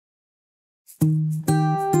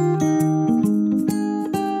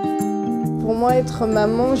Pour moi, être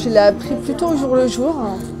maman, je l'ai appris plutôt au jour le jour.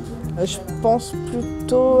 Je pense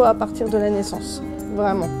plutôt à partir de la naissance,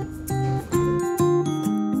 vraiment.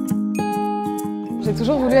 J'ai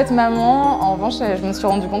toujours voulu être maman, en revanche je me suis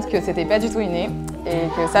rendu compte que c'était pas du tout inné et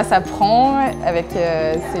que ça s'apprend avec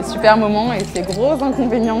ses super moments et ses gros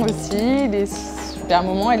inconvénients aussi, les super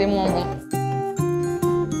moments et les moins bons.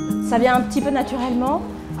 Ça vient un petit peu naturellement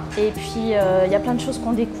et puis il y a plein de choses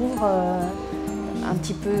qu'on découvre un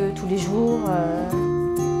petit peu tous les jours.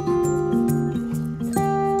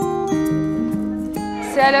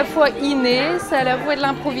 C'est à la fois inné, c'est à la fois de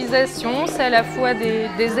l'improvisation, c'est à la fois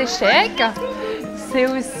des échecs. C'est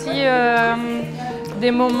aussi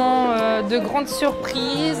des moments de grandes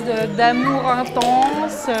surprises, d'amour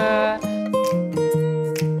intense.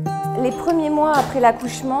 Les premiers mois après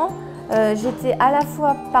l'accouchement, j'étais à la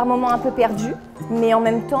fois par moments un peu perdue, mais en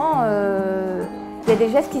même temps, il y a des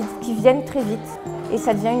gestes qui viennent très vite et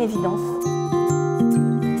ça devient une évidence.